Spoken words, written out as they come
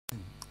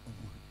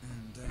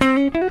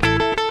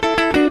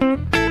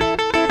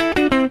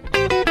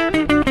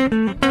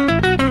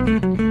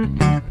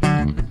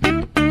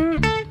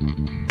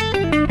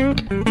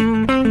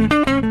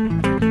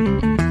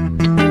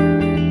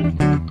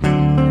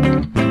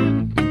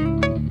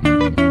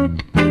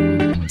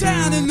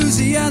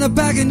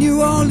Back in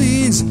New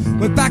Orleans,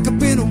 we're back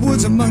up in the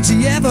woods amongst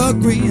the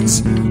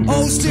evergreens.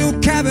 Old steel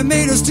cabin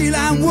made of steel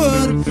and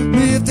wood.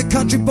 Lived a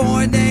country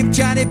boy named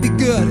Johnny Be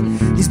Good.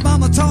 His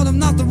mama told him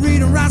not to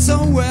read and write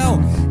so well.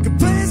 Could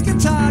play his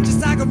guitar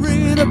just like a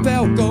ringing a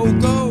bell. Go,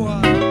 go,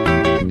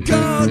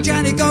 go,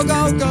 Johnny, go,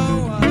 go,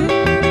 go.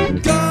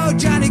 Go,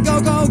 Johnny,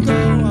 go, go,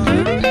 go.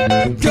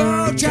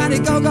 Go, Johnny,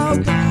 go, go,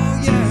 go,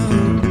 yeah.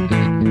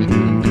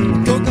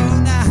 Go, go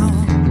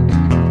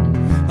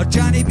now,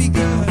 Johnny Be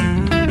Good.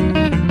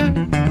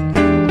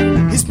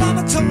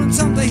 Told him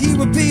someday he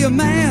would be a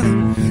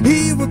man.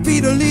 He would be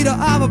the leader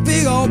of a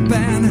big old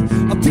band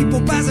of people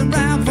passing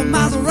round for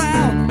miles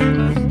around.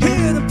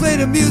 Hear them play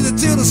the music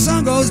till the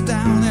sun goes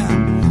down.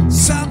 Yeah.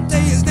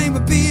 Someday his name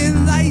would be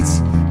in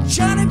lights.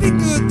 Johnny Be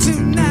Good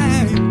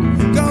tonight.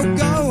 Go,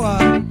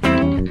 go,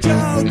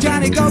 go,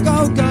 Johnny, go,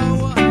 go,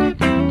 go.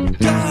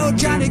 Go,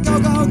 Johnny, go,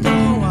 go,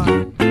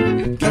 go.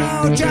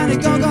 Go, Johnny,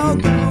 go, go,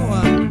 go.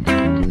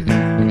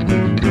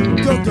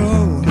 Go, go.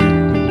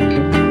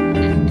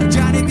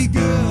 Johnny Be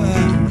Good.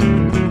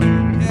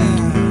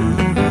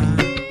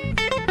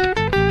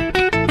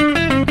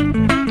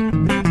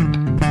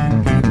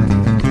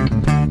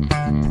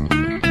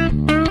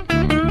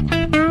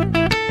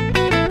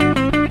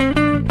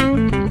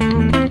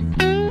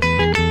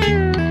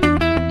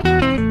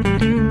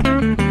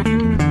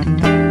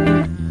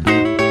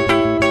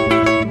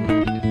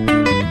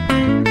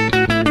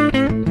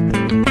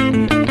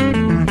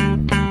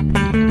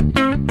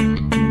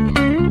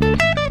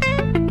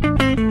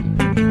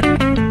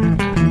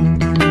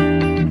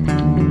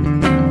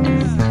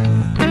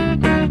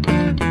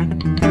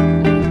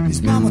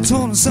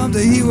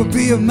 Someday he will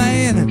be a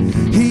man.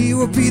 He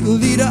will be the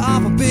leader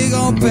of a big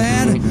old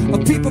band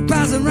of people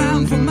passing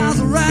around for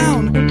miles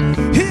around.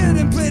 Hear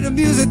them play the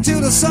music till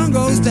the sun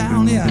goes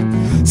down. Yeah.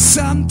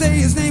 Someday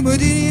his name would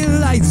be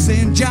in lights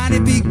saying Johnny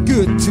Be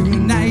Good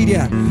tonight.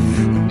 Yeah.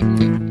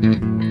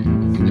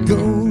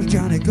 Go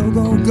Johnny, go,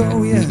 go,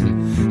 go. Yeah.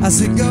 I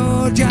said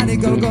go Johnny,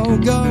 go, go,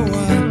 go.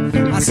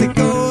 I said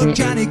go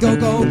Johnny, go,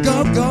 go,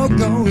 go, go,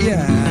 go.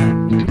 Yeah.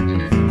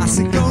 I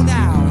said go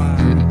now.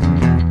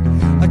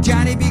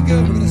 Johnny Be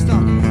Good, we're gonna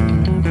stop.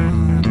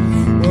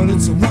 Well,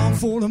 it's a 1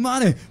 for the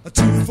money, a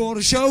 2 for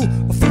the show,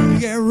 a 3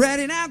 get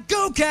ready now,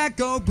 go cat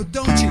go, but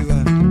don't you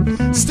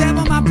step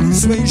on my blue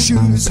suede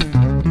shoes.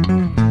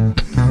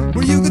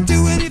 Well, you could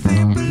do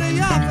anything but lay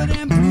off of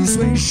them blue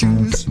suede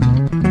shoes.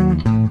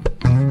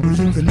 Well,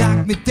 you could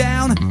knock me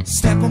down,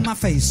 step on my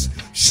face,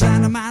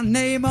 shining my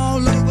name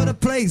all over the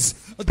place,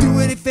 or do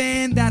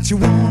anything that you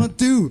wanna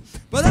do.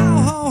 But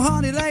oh,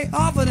 honey, lay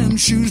off of them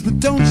shoes, but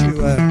don't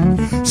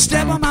you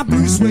step on my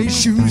blue suede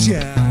shoes,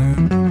 yeah.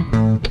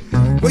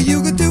 Well,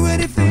 you could do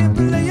anything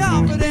but lay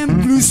off of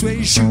them blue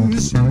suede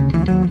shoes,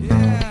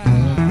 yeah.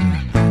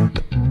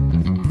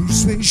 Blue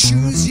suede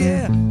shoes,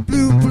 yeah.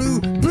 Blue,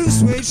 blue, blue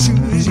suede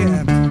shoes,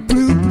 yeah.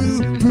 Blue,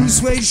 blue, blue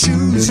suede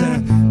shoes, yeah.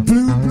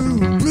 Blue,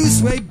 blue, blue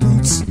suede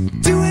boots.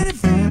 Do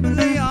anything but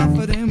lay off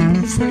of them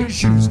blue suede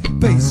shoes.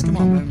 Bass, come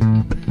on, man.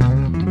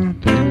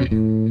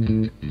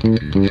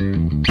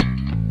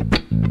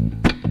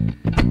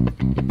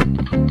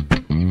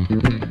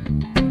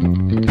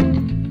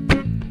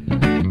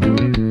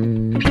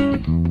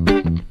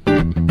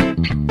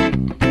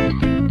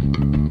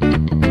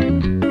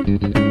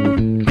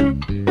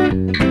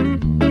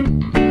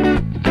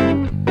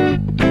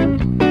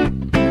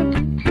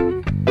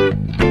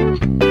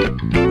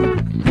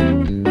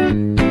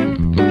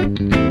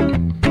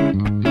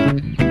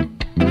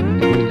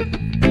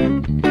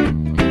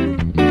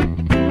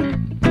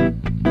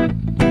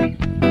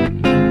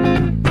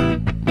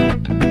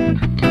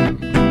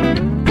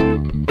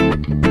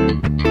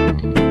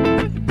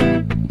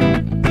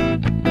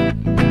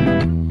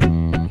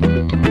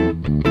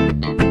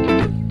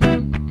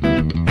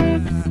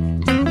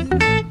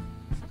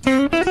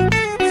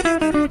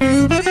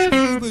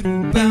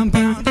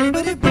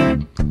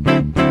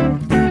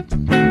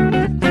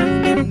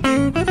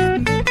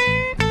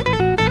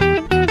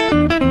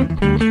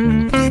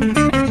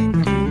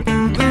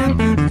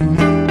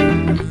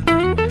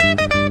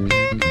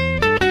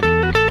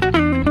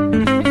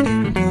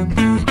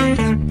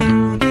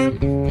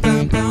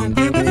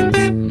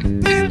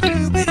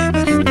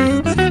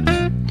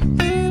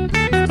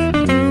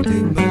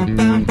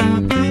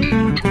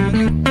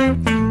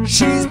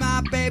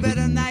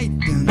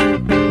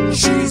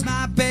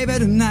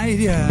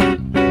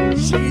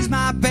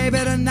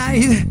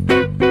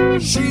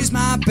 She's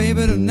my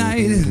baby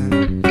tonight.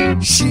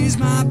 She's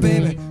my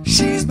baby.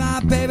 She's my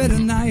baby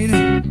tonight.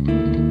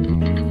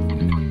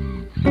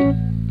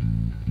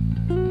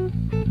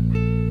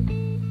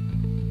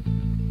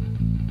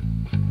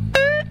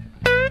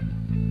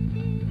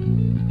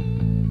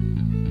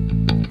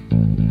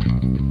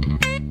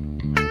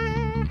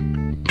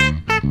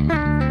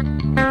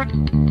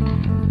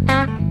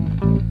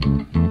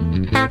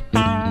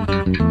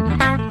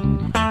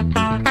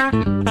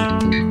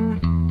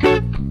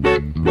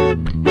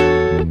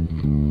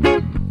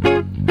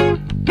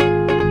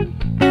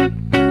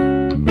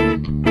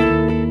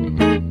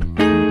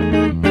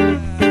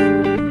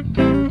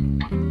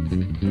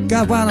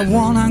 got what I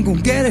want, I'm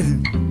gonna get it.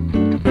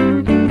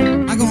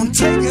 I'm gonna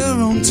take her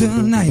home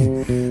tonight,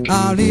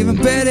 I'll even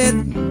bet it.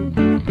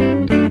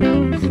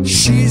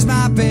 She's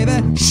my baby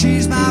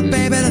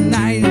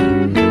tonight.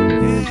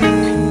 Yeah.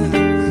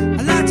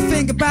 I like to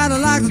think about her,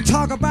 like to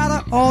talk about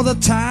her all the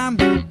time.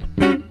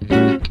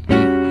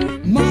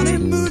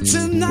 Morning mood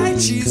tonight,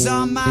 she's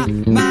on my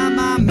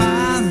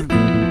mind.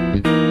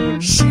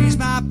 She's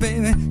my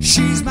baby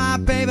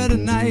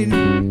tonight.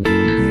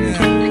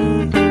 Yeah.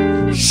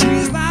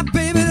 She's my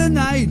baby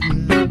tonight.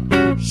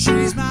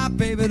 She's my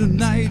baby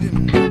tonight.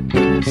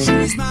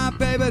 She's my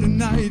baby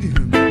tonight.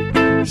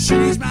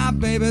 She's my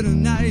baby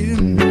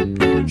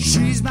tonight.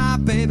 She's my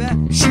baby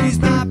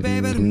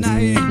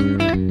tonight.